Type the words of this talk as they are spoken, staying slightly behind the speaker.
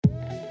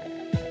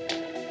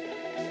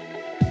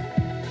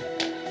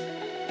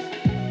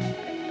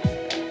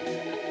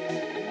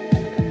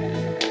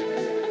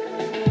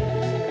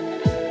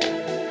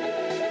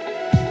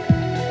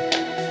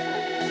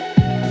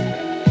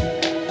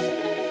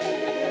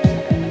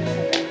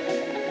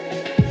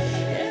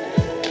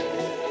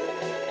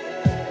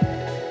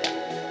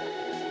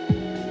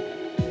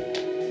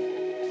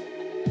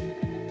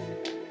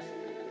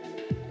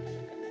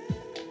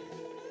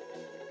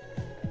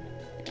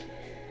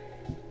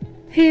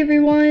Hey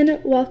everyone,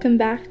 welcome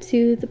back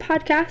to the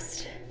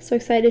podcast. So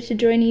excited to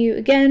join you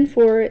again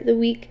for the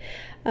week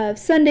of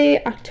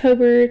Sunday,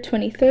 October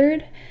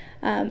 23rd.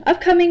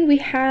 Upcoming, we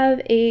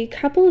have a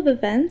couple of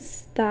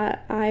events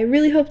that I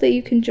really hope that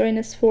you can join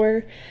us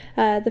for.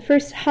 The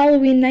first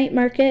Halloween night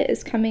market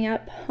is coming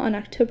up on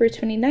October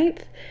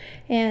 29th,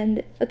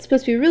 and it's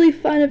supposed to be a really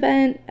fun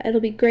event. It'll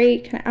be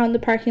great, kind of out in the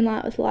parking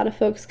lot with a lot of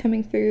folks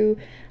coming through,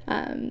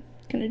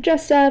 kind of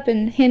dressed up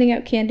and handing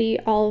out candy,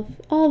 all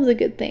of the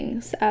good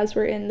things as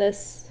we're in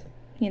this,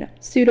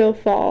 pseudo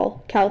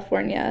fall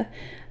California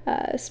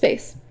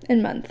space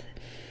and month.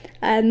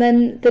 And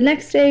then the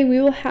next day we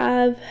will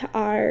have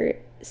our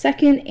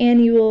second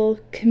annual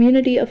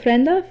community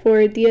ofrenda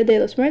for Dia de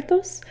los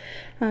Muertos.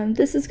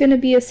 This is going to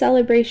be a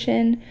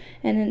celebration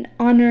and an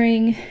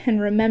honoring and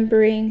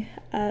remembering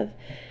of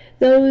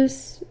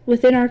those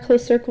within our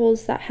close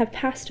circles that have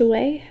passed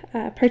away,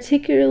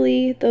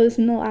 particularly those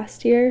in the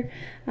last year.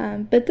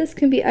 But this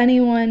can be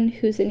anyone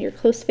who's in your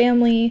close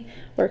family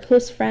or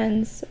close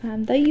friends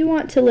that you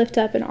want to lift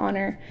up and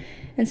honor.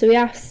 And so we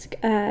ask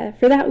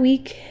for that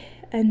week,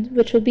 and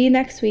which will be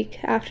next week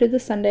after the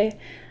Sunday,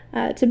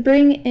 to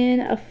bring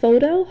in a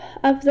photo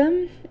of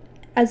them,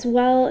 as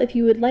well if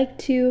you would like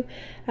to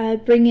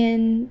bring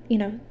in,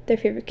 their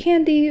favorite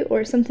candy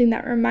or something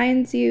that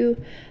reminds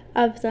you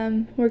of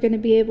them. We're going to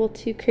be able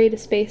to create a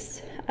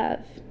space of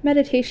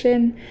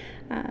meditation,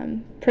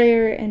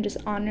 prayer, and just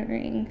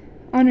honoring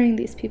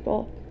these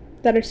people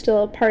that are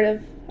still a part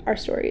of our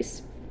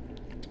stories.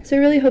 So I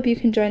really hope you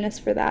can join us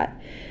for that.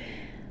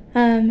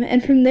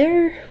 And from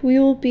there, we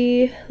will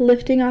be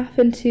lifting off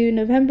into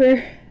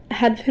November.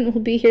 Advent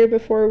will be here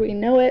before we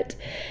know it.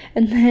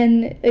 And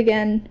then,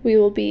 again, we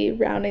will be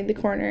rounding the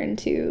corner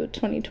into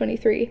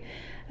 2023,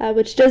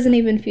 which doesn't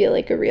even feel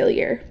like a real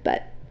year,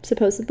 but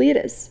supposedly it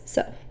is.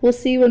 So we'll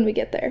see when we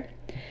get there.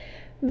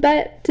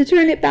 But to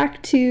turn it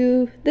back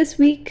to this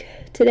week,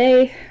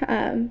 today,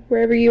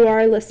 wherever you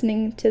are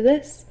listening to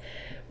this,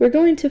 we're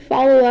going to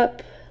follow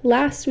up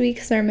last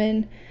week's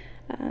sermon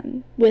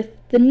with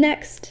the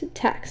next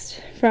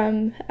text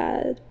from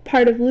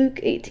part of Luke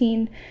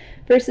 18,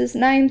 verses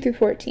 9 through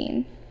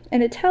 14.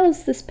 And it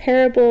tells this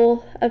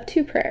parable of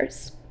two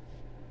prayers.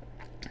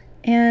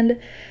 And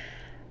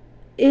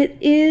it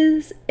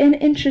is an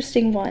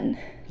interesting one,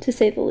 to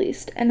say the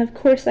least. And of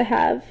course, I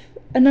have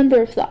a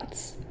number of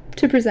thoughts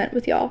to present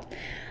with y'all.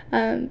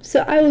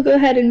 So I will go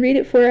ahead and read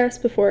it for us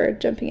before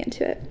jumping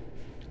into it.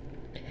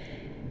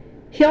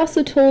 He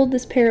also told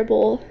this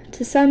parable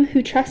to some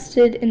who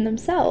trusted in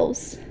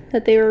themselves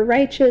that they were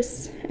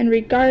righteous and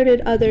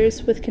regarded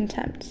others with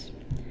contempt.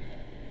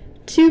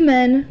 Two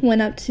men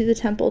went up to the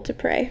temple to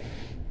pray,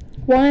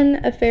 one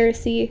a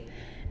Pharisee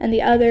and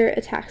the other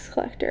a tax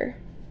collector.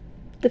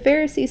 The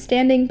Pharisee,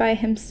 standing by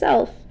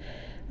himself,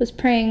 was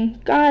praying,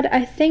 "God,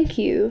 I thank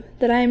you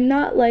that I am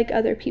not like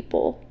other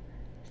people,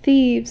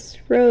 thieves,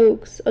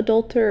 rogues,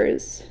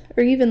 adulterers,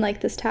 or even like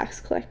this tax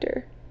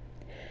collector.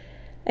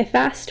 I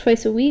fast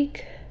twice a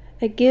week,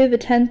 I give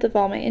 1/10 of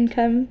all my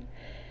income."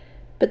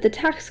 But the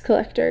tax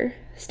collector,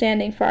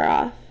 standing far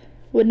off,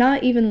 would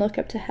not even look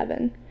up to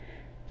heaven,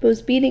 but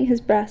was beating his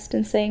breast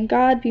and saying,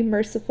 "God, be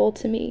merciful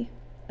to me,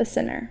 a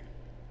sinner."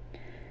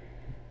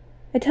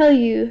 I tell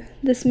you,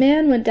 this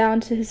man went down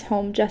to his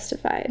home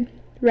justified,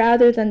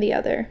 rather than the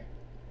other.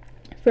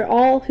 For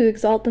all who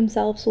exalt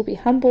themselves will be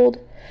humbled,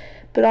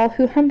 but all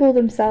who humble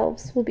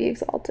themselves will be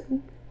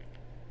exalted.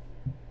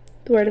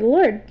 The word of the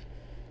Lord.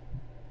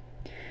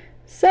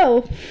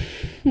 So,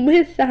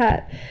 with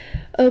that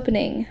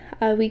opening,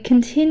 we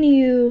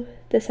continue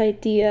this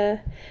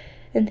idea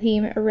and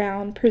theme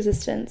around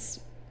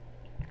persistence.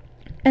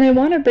 And I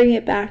want to bring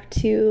it back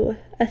to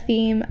a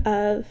theme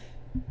of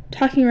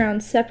talking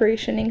around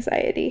separation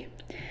anxiety.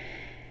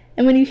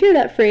 And when you hear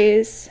that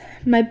phrase,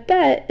 my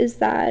bet is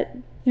that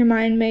your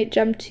mind might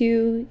jump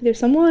to either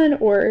someone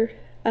or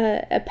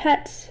a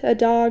pet, a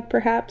dog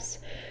perhaps,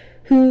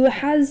 who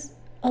has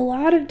a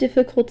lot of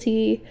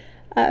difficulty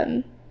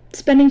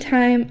spending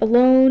time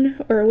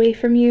alone or away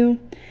from you,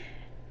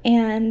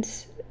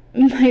 and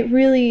might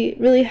really,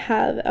 really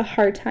have a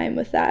hard time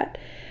with that.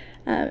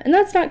 And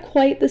that's not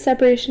quite the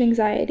separation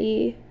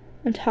anxiety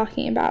I'm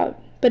talking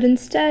about, but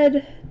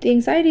instead the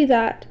anxiety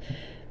that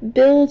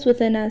builds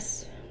within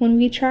us when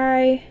we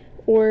try,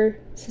 or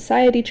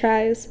society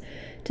tries,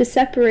 to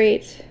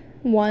separate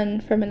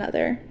one from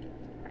another.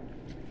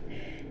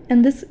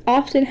 And this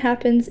often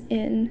happens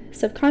in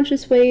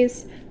subconscious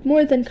ways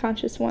more than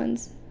conscious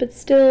ones, but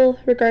still,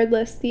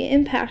 regardless, the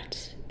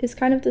impact is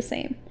kind of the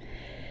same.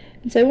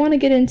 And so I want to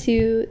get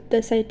into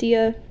this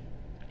idea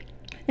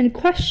and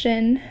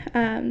question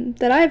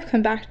that I've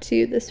come back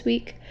to this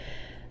week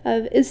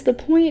of, is the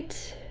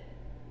point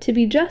to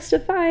be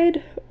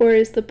justified, or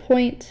is the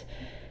point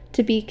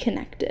to be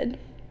connected?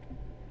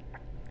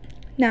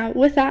 Now,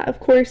 with that, of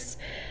course,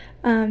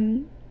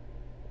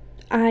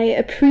 I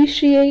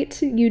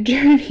appreciate you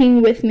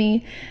journeying with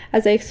me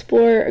as I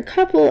explore a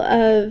couple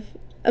of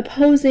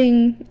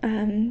opposing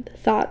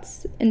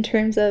thoughts in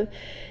terms of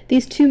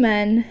these two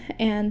men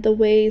and the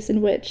ways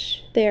in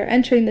which they are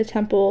entering the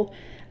temple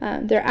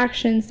their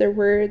actions, their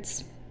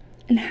words,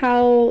 and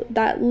how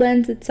that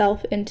lends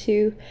itself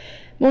into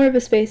more of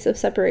a space of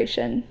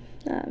separation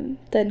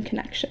than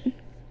connection.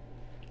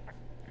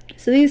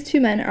 So these two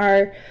men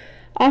are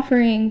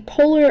offering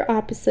polar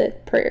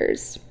opposite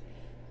prayers.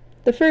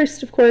 The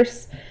first, of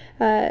course,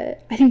 I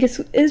think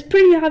is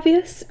pretty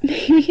obvious,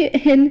 maybe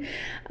in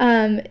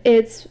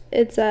its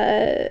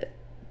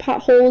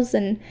potholes,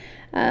 and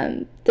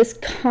this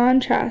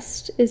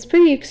contrast is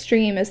pretty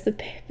extreme as the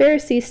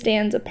Pharisee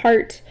stands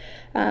apart,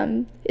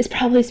 is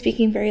probably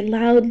speaking very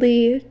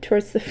loudly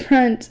towards the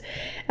front,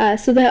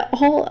 so that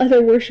all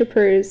other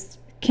worshipers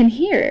can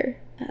hear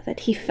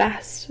that he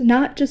fasts,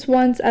 not just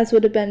once as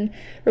would have been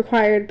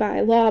required by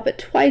law, but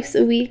twice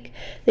a week,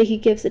 that he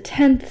gives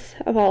 1/10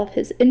 of all of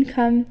his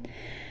income.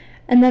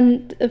 And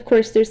then, of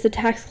course, there's the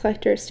tax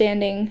collector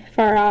standing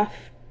far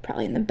off,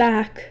 probably in the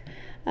back,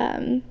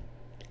 and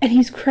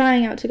he's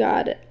crying out to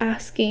God,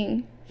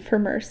 asking for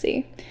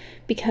mercy,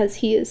 because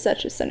he is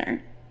such a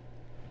sinner.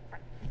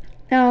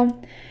 Now,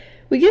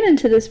 we get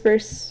into this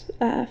verse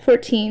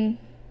 14,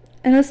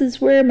 and this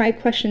is where my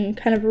question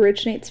kind of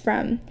originates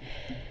from.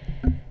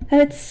 That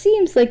it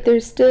seems like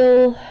there's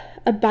still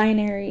a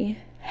binary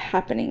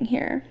happening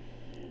here.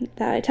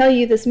 That I tell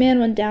you, this man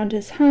went down to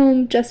his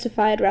home,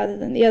 justified rather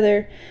than the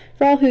other.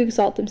 For all who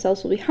exalt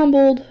themselves will be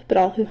humbled, but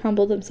all who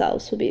humble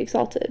themselves will be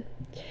exalted.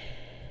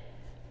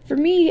 For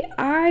me,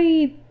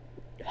 I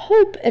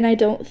hope and I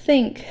don't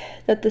think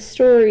that the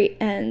story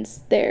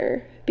ends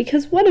there.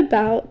 Because what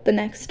about the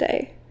next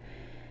day?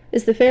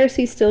 Is the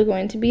Pharisee still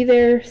going to be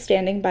there,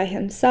 standing by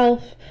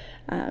himself,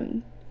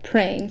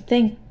 praying,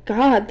 thank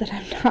God that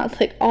I'm not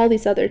like all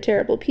these other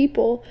terrible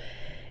people?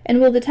 And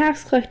will the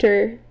tax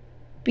collector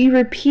be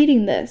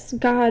repeating this?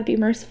 God, be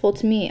merciful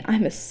to me.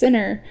 I'm a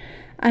sinner.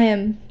 I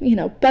am,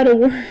 but a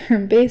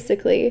worm,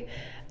 basically,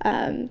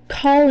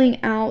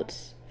 calling out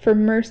for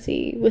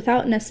mercy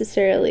without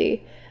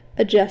necessarily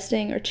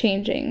adjusting or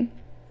changing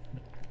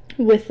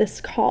with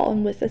this call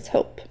and with this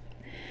hope.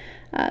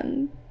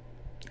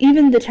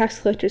 Even the tax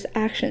collector's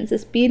actions,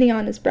 this beating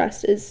on his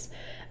breast, is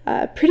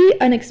pretty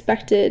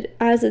unexpected,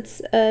 as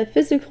it's a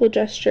physical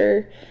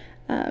gesture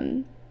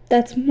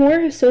that's more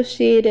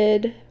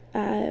associated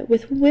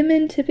with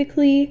women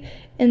typically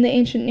in the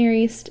ancient Near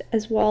East,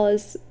 as well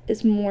as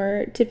is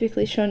more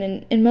typically shown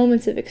in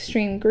moments of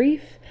extreme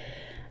grief.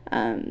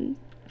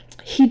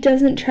 He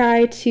doesn't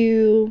try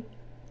to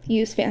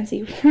use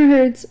fancy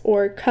words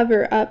or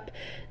cover up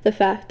the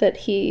fact that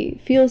he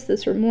feels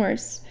this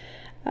remorse,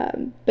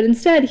 but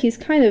instead he's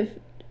kind of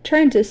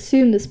trying to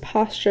assume this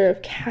posture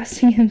of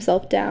casting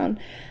himself down,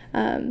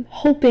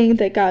 hoping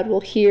that God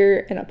will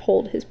hear and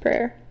uphold his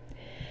prayer.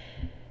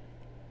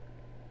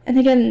 And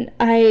again,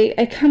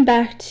 I come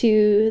back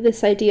to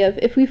this idea of,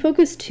 if we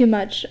focus too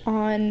much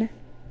on,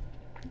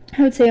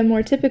 I would say, a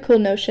more typical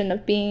notion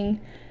of being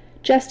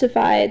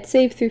justified,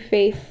 saved through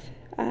faith,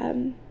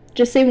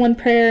 just say one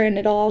prayer and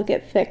it'll all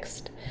get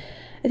fixed,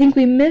 I think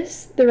we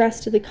miss the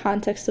rest of the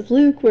context of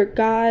Luke, where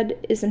God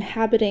is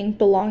inhabiting,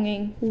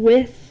 belonging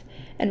with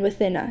and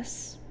within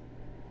us.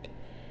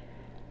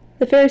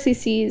 The Pharisee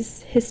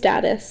sees his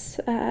status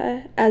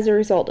as a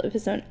result of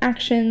his own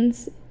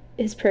actions,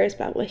 his prayers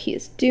about what he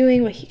is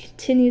doing, what he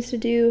continues to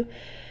do.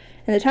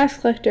 And the tax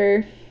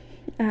collector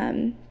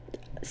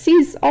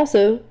sees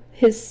also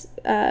his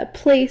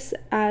place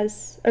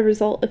as a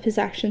result of his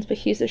actions, but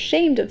he's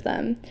ashamed of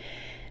them.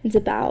 It's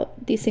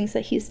about these things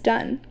that he's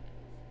done.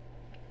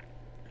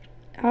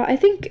 I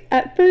think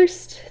at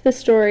first the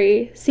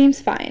story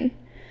seems fine,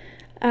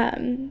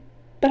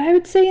 but I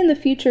would say in the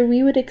future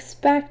we would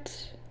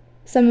expect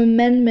some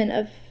amendment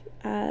of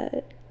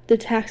the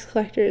tax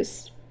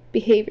collector's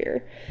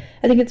behavior.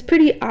 I think it's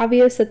pretty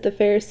obvious that the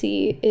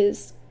Pharisee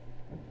is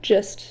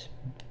just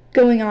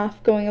going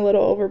a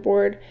little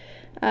overboard,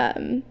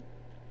 and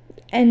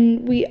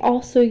we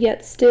also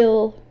yet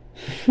still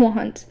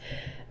want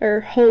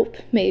or hope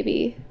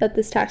maybe that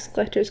this tax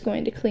collector is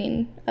going to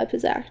clean up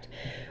his act,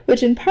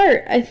 which in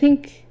part I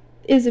think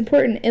is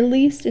important, at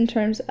least in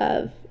terms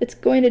of it's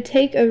going to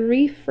take a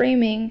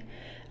reframing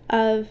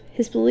of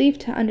his belief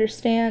to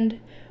understand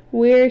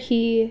where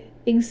he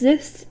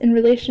exists in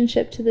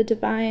relationship to the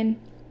divine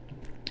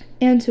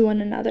and to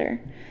one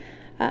another.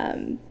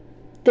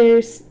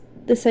 There's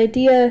this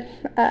idea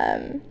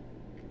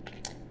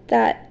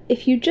that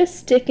if you just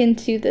stick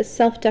into this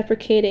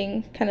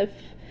self-deprecating kind of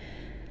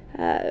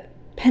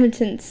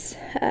penitence,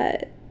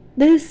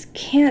 this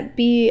can't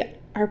be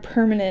our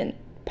permanent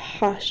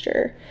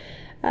posture.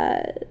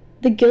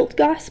 The guilt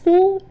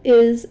gospel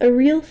is a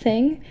real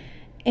thing,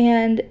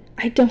 and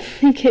I don't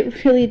think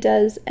it really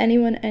does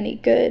anyone any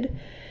good.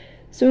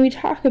 So when we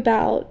talk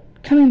about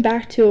coming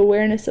back to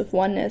awareness of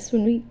oneness,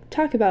 when we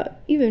talk about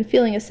even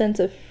feeling a sense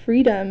of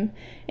freedom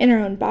in our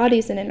own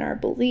bodies and in our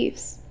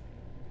beliefs,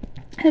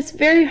 it's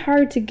very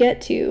hard to get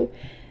to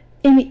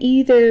in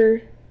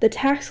either the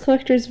tax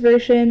collector's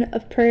version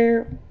of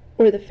prayer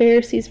or the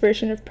Pharisee's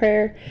version of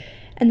prayer,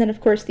 and then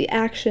of course the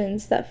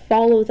actions that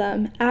follow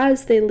them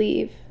as they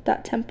leave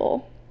that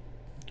temple.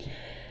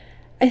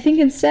 I think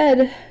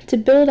instead, to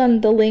build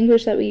on the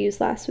language that we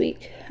used last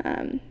week,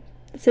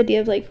 this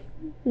idea of like,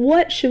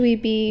 what should we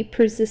be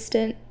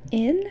persistent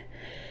in?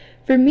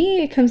 For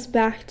me, it comes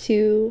back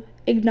to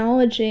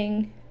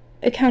acknowledging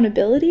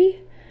accountability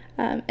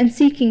and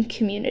seeking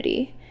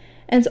community.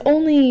 And it's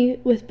only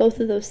with both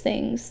of those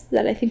things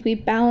that I think we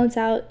balance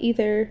out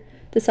either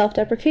the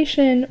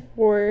self-deprecation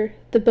or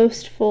the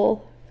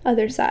boastful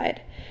other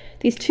side.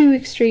 These two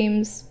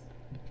extremes,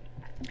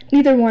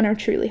 neither one are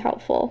truly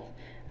helpful.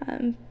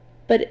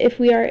 But if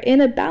we are in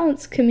a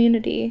balanced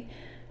community,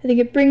 I think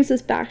it brings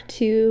us back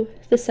to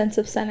the sense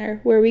of center,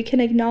 where we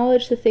can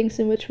acknowledge the things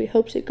in which we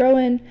hope to grow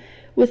in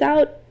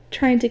without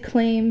trying to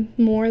claim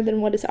more than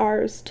what is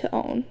ours to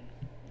own.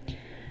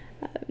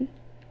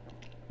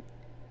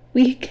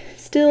 We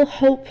still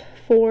hope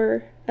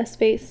for a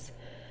space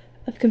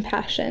of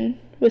compassion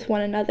with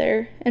one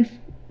another and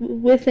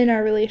within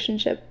our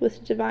relationship with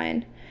the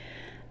divine.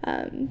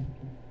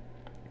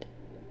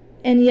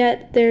 And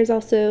yet there's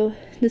also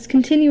this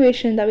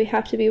continuation that we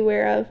have to be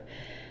aware of,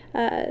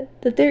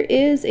 that there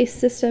is a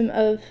system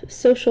of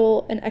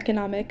social and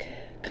economic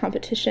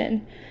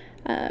competition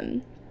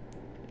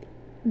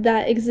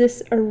that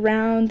exists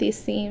around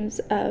these themes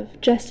of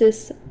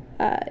justice,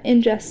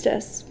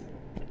 injustice,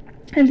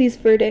 and these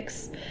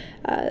verdicts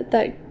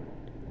that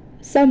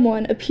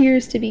someone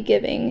appears to be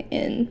giving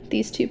in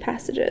these two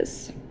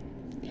passages.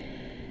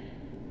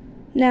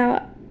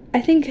 Now, I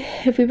think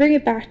if we bring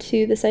it back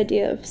to this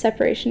idea of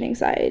separation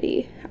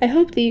anxiety, I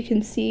hope that you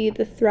can see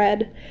the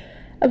thread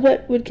of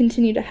what would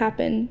continue to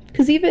happen,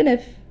 because even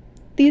if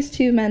these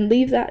two men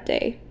leave that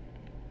day,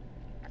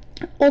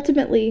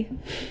 ultimately,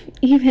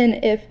 even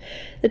if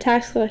the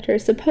tax collector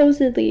is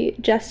supposedly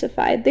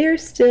justified, they are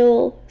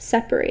still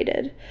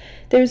separated.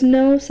 There's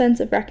no sense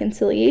of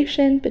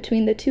reconciliation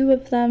between the two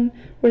of them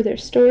or their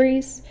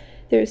stories.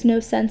 There's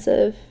no sense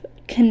of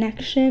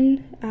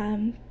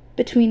connection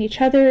between each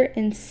other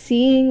and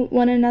seeing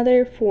one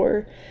another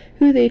for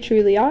who they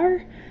truly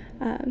are.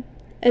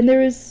 And there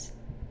was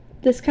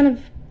this kind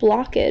of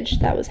blockage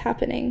that was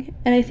happening.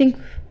 And I think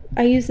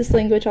I use this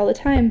language all the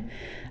time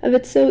of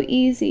it's so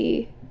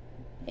easy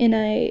in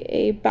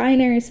a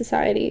binary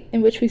society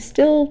in which we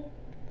still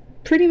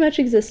pretty much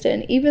exist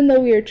in, even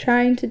though we are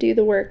trying to do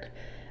the work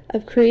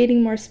of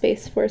creating more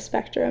space for a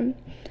spectrum.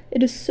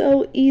 It is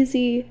so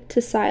easy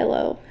to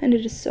silo, and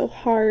it is so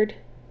hard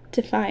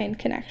to find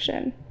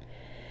connection.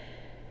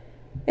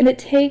 And it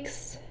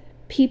takes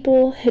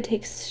people, it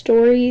takes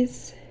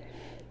stories,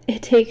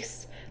 it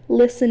takes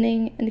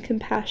listening and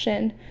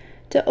compassion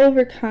to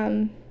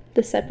overcome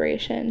the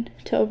separation,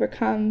 to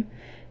overcome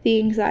the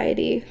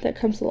anxiety that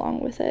comes along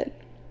with it.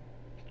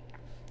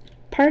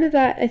 Part of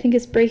that, I think,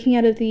 is breaking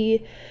out of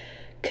the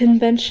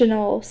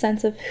conventional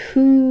sense of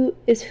who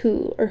is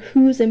who or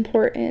who's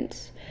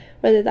important,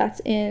 whether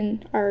that's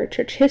in our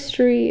church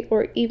history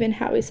or even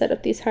how we set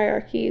up these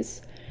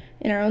hierarchies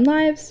in our own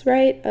lives,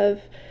 right?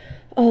 Of,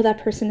 oh,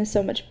 that person is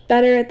so much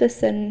better at this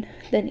than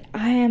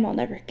I am, I'll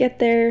never get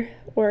there.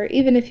 Or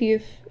even if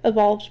you've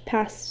evolved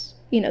past,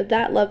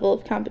 that level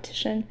of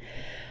competition,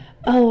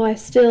 oh, I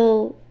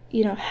still,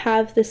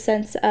 have this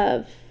sense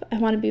of I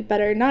want to be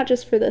better, not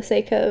just for the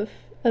sake of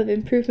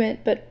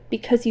improvement, but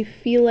because you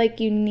feel like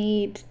you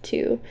need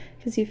to,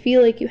 because you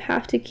feel like you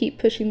have to keep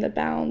pushing the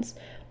bounds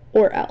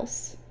or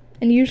else.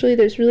 And usually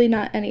there's really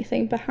not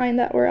anything behind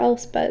that or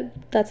else, but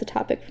that's a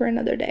topic for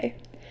another day.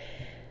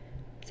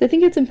 So I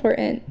think it's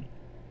important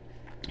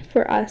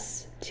for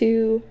us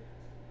to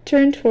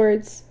turn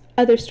towards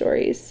other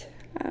stories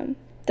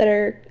that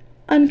are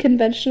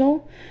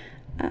unconventional,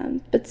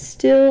 but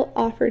still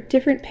offer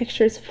different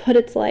pictures of what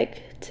it's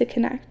like to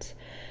connect.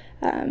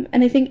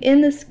 And I think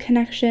in this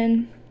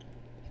connection,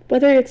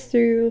 whether it's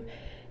through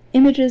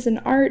images and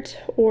art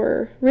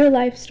or real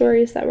life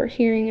stories that we're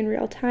hearing in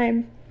real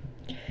time,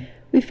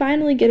 we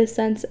finally get a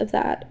sense of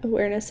that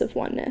awareness of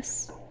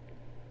oneness.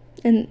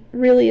 And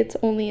really it's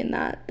only in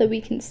that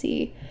we can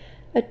see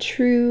a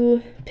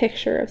true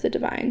picture of the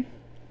divine.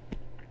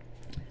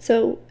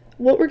 So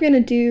what we're going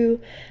to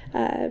do,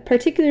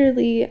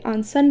 particularly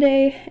on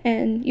Sunday,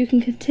 and you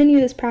can continue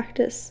this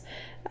practice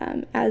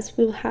as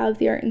we'll have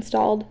the art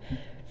installed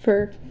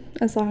for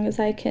as long as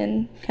I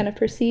can kind of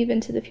perceive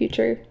into the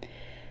future.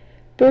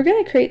 But we're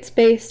going to create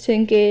space to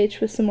engage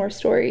with some more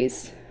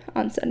stories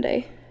on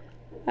Sunday.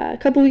 A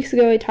couple weeks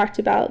ago I talked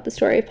about the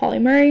story of Polly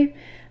Murray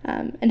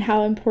and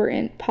how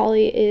important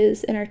Polly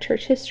is in our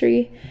church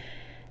history.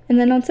 And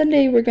then on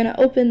Sunday we're going to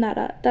open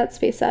that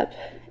space up,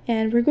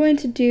 and we're going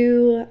to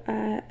do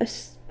a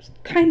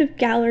kind of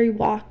gallery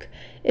walk,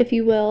 if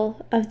you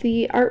will, of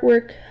the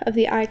artwork of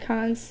the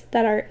icons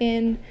that are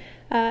in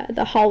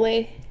the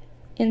hallway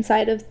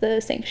inside of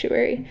the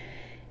sanctuary.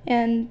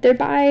 And they're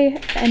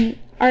by an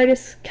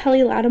artist,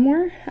 Kelly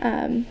Lattimore.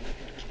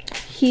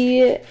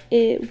 He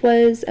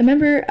was a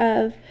member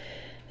of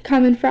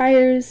Common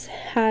Friars,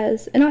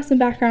 has an awesome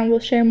background. We'll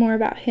share more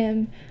about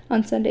him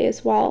on Sunday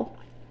as well.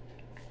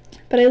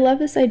 But I love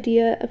this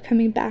idea of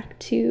coming back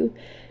to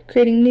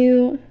creating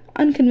new,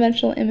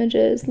 unconventional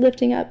images,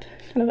 lifting up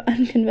kind of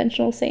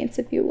unconventional saints,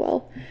 if you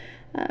will,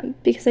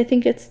 because I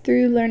think it's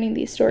through learning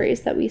these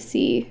stories that we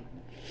see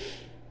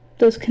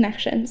those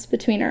connections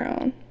between our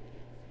own.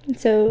 And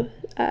so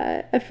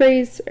a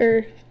phrase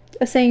or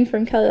a saying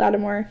from Kelly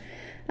Lattimore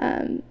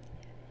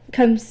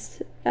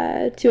comes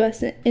to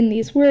us in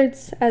these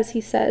words as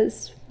he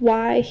says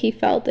why he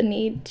felt the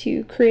need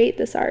to create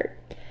this art.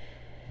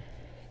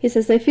 He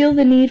says, "I feel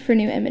the need for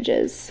new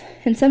images.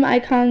 In some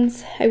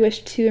icons, I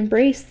wish to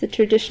embrace the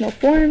traditional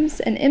forms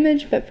and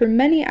image, but for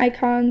many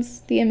icons,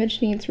 the image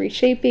needs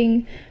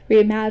reshaping,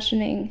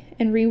 reimagining,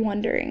 and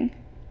re-wondering.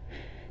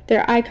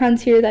 There are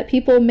icons here that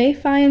people may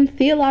find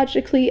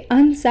theologically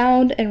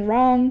unsound and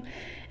wrong,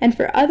 and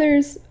for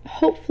others,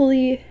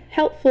 hopefully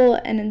helpful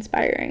and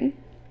inspiring.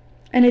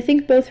 And I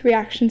think both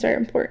reactions are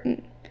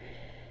important.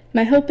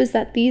 My hope is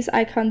that these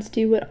icons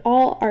do what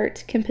all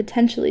art can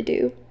potentially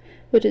do,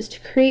 which is to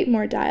create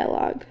more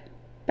dialogue.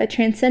 By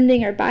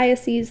transcending our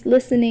biases,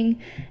 listening,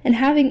 and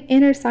having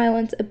inner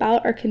silence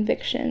about our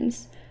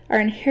convictions, our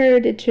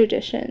inherited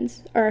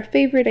traditions, or our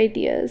favorite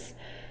ideas,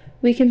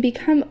 we can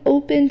become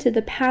open to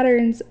the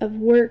patterns of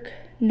work,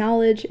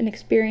 knowledge, and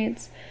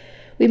experience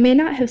we may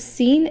not have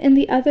seen in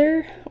the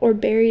other or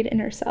buried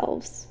in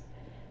ourselves.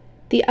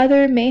 The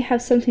other may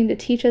have something to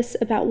teach us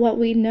about what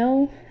we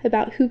know,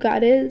 about who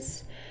God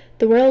is,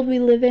 the world we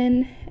live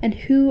in, and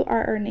who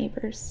are our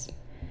neighbors.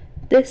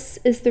 This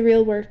is the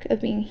real work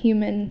of being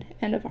human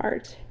and of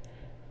art,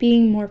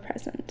 being more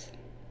present."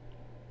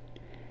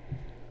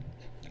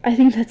 I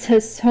think that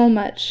says so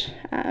much,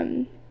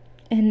 and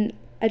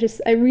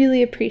I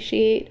really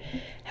appreciate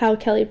how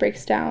Kelly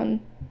breaks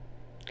down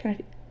kind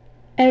of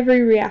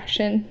every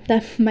reaction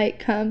that might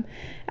come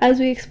as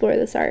we explore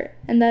this art,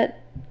 and that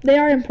they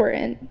are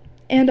important.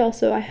 And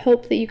also, I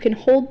hope that you can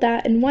hold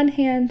that in one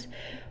hand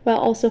while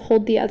also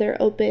hold the other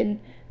open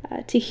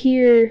to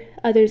hear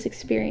others'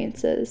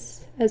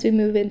 experiences as we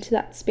move into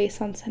that space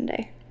on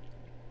Sunday.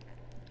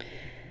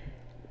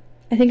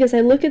 I think as I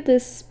look at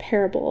this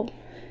parable,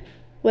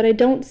 what I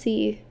don't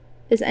see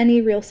is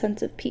any real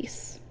sense of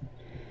peace.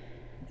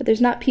 That there's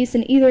not peace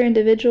in either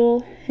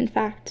individual. In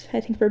fact,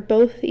 I think for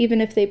both,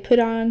 even if they put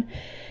on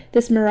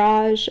this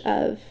mirage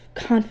of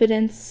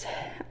confidence,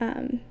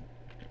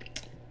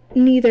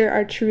 neither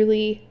are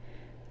truly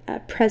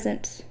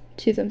present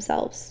to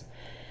themselves.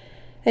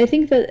 I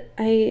think that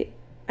I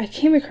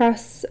came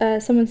across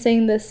someone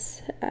saying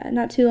this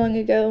not too long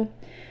ago,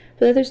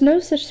 but that there's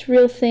no such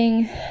real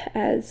thing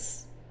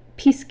as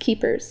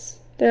peacekeepers.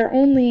 There are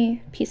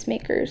only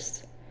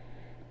peacemakers,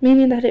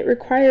 meaning that it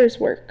requires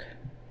work.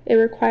 It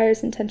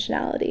requires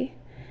intentionality.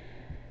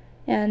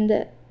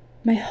 And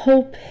my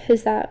hope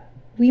is that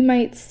we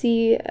might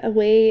see a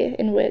way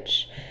in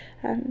which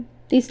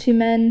these two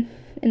men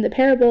in the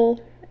parable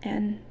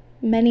and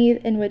many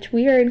in which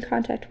we are in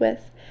contact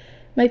with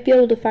might be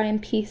able to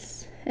find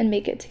peace and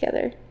make it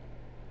together.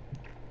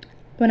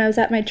 When I was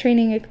at my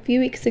training a few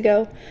weeks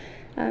ago,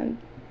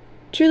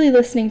 truly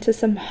listening to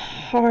some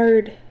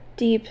hard,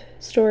 deep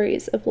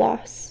stories of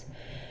loss.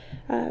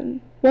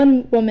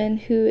 One woman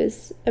who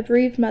is a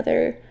bereaved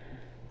mother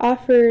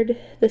offered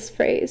this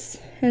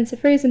phrase, and it's a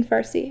phrase in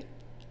Farsi.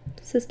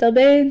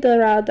 Sistalbe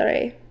dara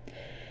dare.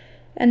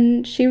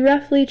 And she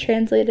roughly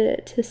translated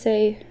it to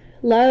say,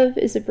 "Love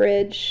is a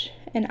bridge,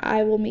 and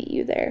I will meet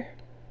you there."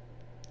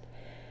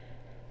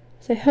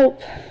 So I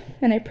hope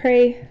and I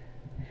pray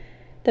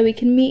that we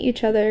can meet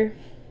each other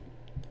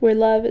where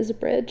love is a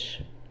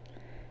bridge.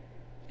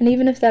 And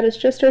even if that is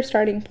just our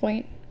starting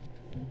point,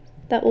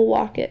 that we'll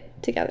walk it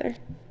together.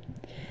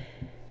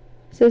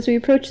 So as we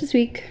approach this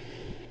week,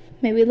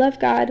 may we love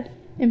God,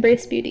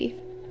 embrace beauty,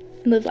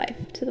 and live life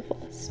to the full.